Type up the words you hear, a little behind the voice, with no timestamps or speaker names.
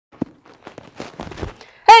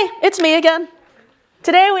Hey, it's me again.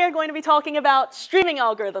 Today we are going to be talking about streaming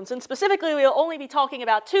algorithms, and specifically we will only be talking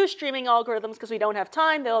about two streaming algorithms because we don't have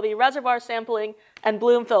time. They will be reservoir sampling and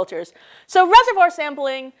Bloom filters. So reservoir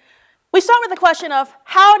sampling, we start with the question of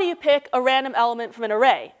how do you pick a random element from an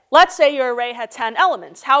array? Let's say your array had 10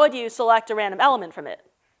 elements. How would you select a random element from it?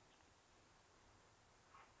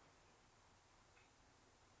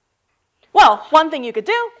 Well, one thing you could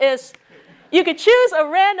do is you could choose a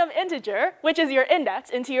random integer, which is your index,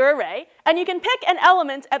 into your array, and you can pick an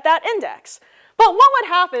element at that index. But what would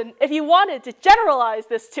happen if you wanted to generalize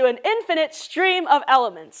this to an infinite stream of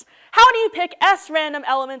elements? How do you pick S random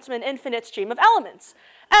elements from an infinite stream of elements?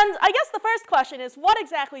 And I guess the first question is, what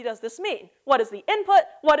exactly does this mean? What is the input?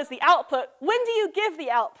 What is the output? When do you give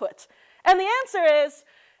the output? And the answer is,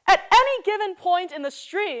 at any given point in the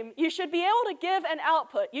stream, you should be able to give an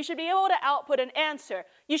output. You should be able to output an answer.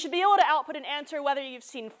 You should be able to output an answer whether you've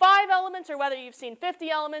seen 5 elements or whether you've seen 50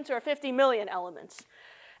 elements or 50 million elements.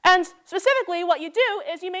 And specifically, what you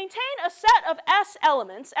do is you maintain a set of S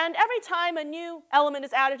elements, and every time a new element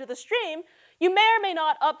is added to the stream, you may or may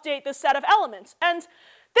not update this set of elements. And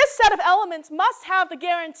this set of elements must have the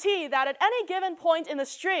guarantee that at any given point in the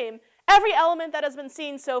stream, every element that has been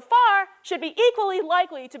seen so far should be equally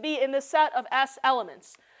likely to be in this set of S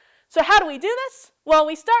elements. So how do we do this? Well,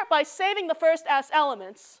 we start by saving the first S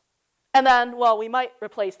elements, and then, well, we might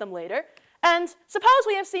replace them later. And suppose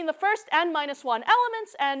we have seen the first n-1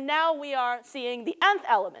 elements, and now we are seeing the nth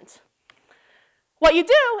element. What you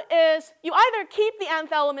do is you either keep the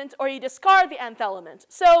nth element or you discard the nth element.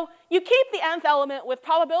 So you keep the nth element with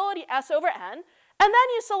probability S over n, and then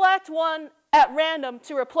you select one at random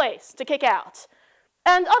to replace, to kick out.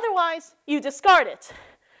 And otherwise, you discard it.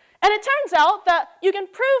 And it turns out that you can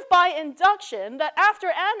prove by induction that after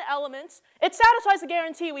n elements, it satisfies the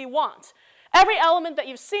guarantee we want. Every element that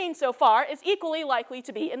you've seen so far is equally likely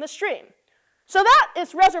to be in the stream. So that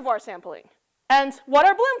is reservoir sampling. And what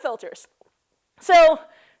are Bloom filters? So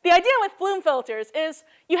the idea with Bloom filters is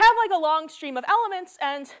you have like a long stream of elements,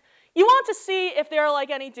 and you want to see if there are like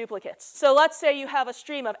any duplicates. So let's say you have a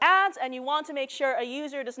stream of ads, and you want to make sure a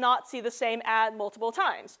user does not see the same ad multiple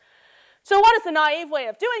times. So what is the naive way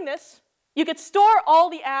of doing this? You could store all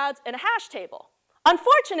the ads in a hash table.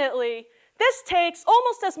 Unfortunately, this takes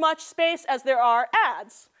almost as much space as there are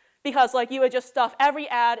ads, because like you would just stuff every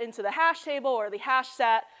ad into the hash table or the hash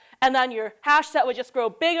set, and then your hash set would just grow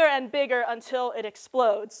bigger and bigger until it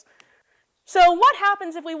explodes. So what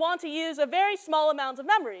happens if we want to use a very small amount of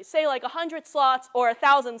memory, say like 100 slots or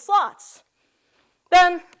 1,000 slots?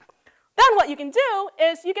 Then what you can do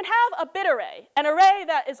is you can have a bit array, an array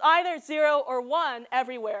that is either 0 or 1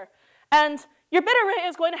 everywhere. And your bit array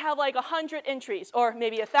is going to have like 100 entries, or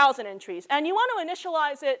maybe 1,000 entries, and you want to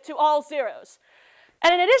initialize it to all zeros.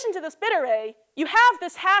 And in addition to this bit array, you have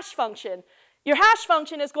this hash function. Your hash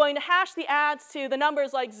function is going to hash the ads to the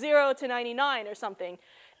numbers like 0 to 99 or something.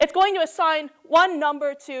 It's going to assign one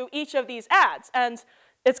number to each of these ads, and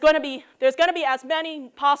there's going to be as many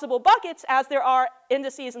possible buckets as there are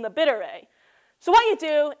indices in the bit array. So what you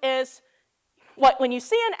do is, when you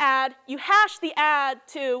see an ad, you hash the ad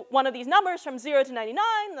to one of these numbers from 0 to 99.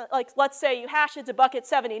 Like, let's say you hash it to bucket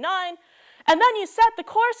 79, and then you set the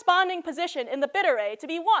corresponding position in the bit array to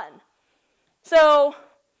be 1. So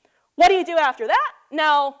what do you do after that?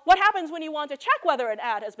 Now, what happens when you want to check whether an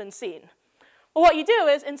ad has been seen? Well, what you do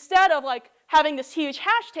is, instead of like having this huge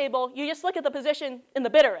hash table, you just look at the position in the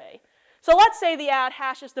bit array. So let's say the ad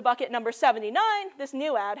hashes the bucket number 79. This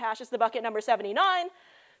new ad hashes the bucket number 79.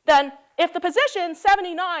 Then if the position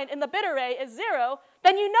 79 in the bit array is 0,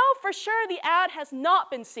 then you know for sure the ad has not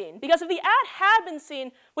been seen. Because if the ad had been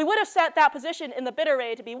seen, we would have set that position in the bit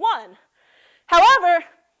array to be 1. However,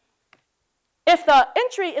 if the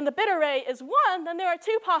entry in the bit array is 1, then there are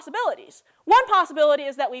two possibilities. One possibility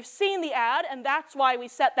is that we've seen the ad, and that's why we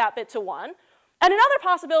set that bit to 1. And another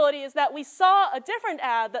possibility is that we saw a different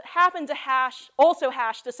ad that happened to also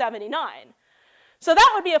hash to 79. So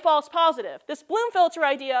that would be a false positive. This Bloom filter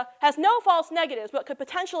idea has no false negatives, but could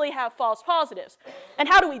potentially have false positives. And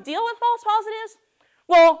how do we deal with false positives?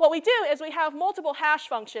 Well, what we do is we have multiple hash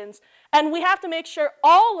functions, and we have to make sure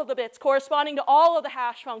all of the bits corresponding to all of the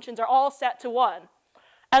hash functions are all set to 1.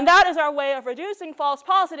 And that is our way of reducing false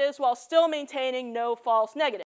positives while still maintaining no false negatives.